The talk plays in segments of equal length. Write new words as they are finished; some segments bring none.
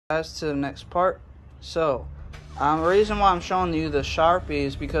Guys, to the next part. So the reason why I'm showing you the Sharpie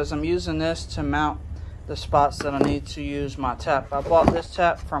is because I'm using this to mount the spots that I need to use my tap. I bought this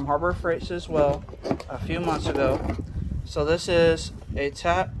tap from Harbor Freights as well a few months ago. So this is a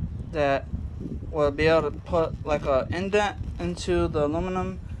tap that will be able to put like an indent into the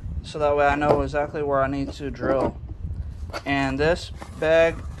aluminum, so that way I know exactly where I need to drill. And this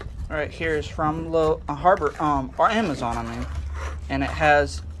bag right here is from Harbor or Amazon, I mean, and it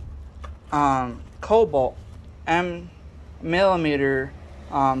has cobalt millimeter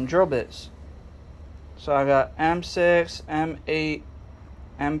drill bits. So I got M6, M8,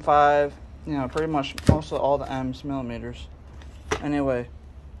 M5, you know, pretty much most of all the M's millimeters. Anyway,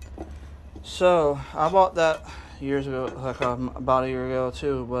 so I bought that years ago, like about a year ago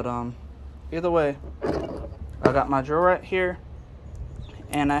too. But either way, I got my drill right here,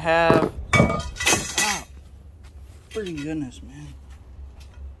 and I have pretty goodness, man.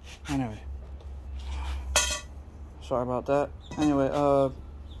 Anyway, sorry about that. Anyway,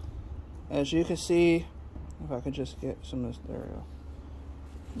 as you can see, if I could just get some of this, there we go.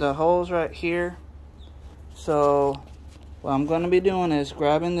 The holes right here. So what I'm going to be doing is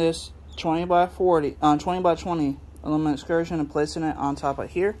grabbing this 20 by 20 by 20 aluminum excursion and placing it on top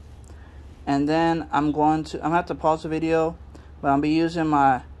of here. And then I'm going to have to pause the video, but I'll be using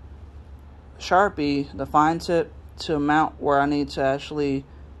my Sharpie, the fine tip, to mount where I need to actually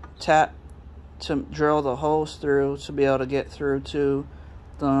tap to drill the holes through to be able to get through to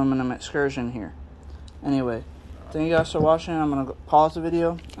the aluminum excursion here. Anyway, thank you guys for watching. I'm going to pause the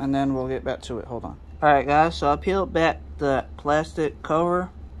video and then we'll get back to it. Hold on. Alright guys, so I peeled back the plastic cover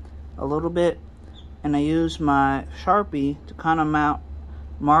a little bit, and I used my Sharpie to kind of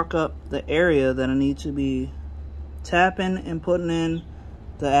mark up the area that I need to be tapping and putting in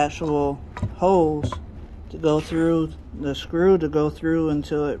the actual holes to go through, the screw to go through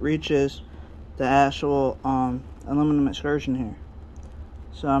until it reaches the actual aluminum excursion here.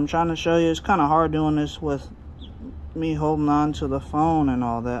 So I'm trying to show you, it's kind of hard doing this with me holding on to the phone and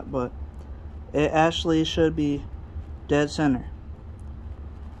all that, but it actually should be dead center.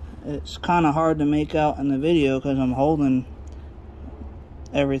 It's kind of hard to make out in the video because I'm holding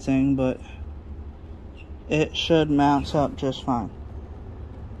everything, but it should mount up just fine.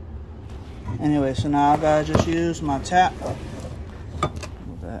 Anyway, so now I gotta just use my tap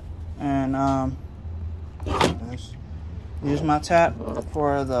with that, and use my tap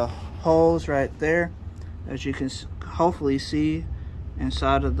for the holes right there, as you can hopefully see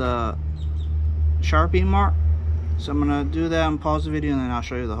inside of the Sharpie mark. So I'm gonna do that and pause the video, and then I'll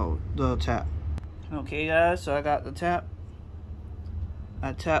show you the tap. Okay guys, so I got the tap.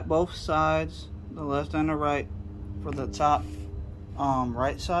 I tap both sides, the left and the right, for the top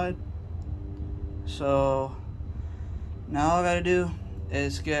right side. So now all I gotta do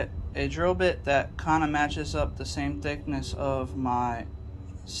is get a drill bit that kind of matches up the same thickness of my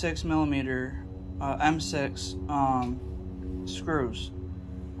 6mm M6 screws,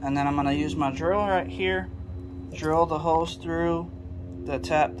 and then I'm gonna use my drill right here, drill the holes through the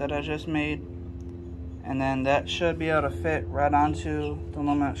tap that I just made, and then that should be able to fit right onto the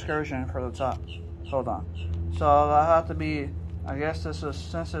aluminum excursion for the top. Hold on. So I have to be, I guess this is,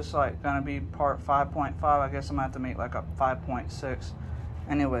 since it's like gonna be part 5.5, I guess I'm gonna have to make like a 5.6.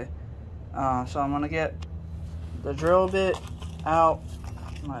 Anyway, so I'm gonna get the drill bit out,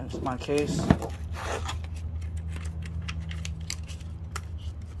 my case.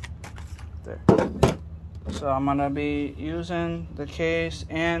 There. So I'm gonna be using the case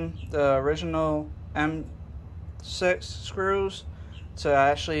and the original M6 screws to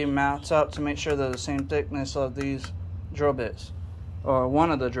actually mount up to make sure they're the same thickness of these drill bits, or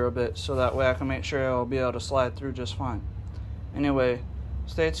one of the drill bits, so that way I can make sure it'll be able to slide through just fine. Anyway,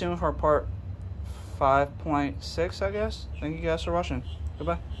 stay tuned for part 5.6, I guess. Thank you guys for watching.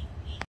 Goodbye.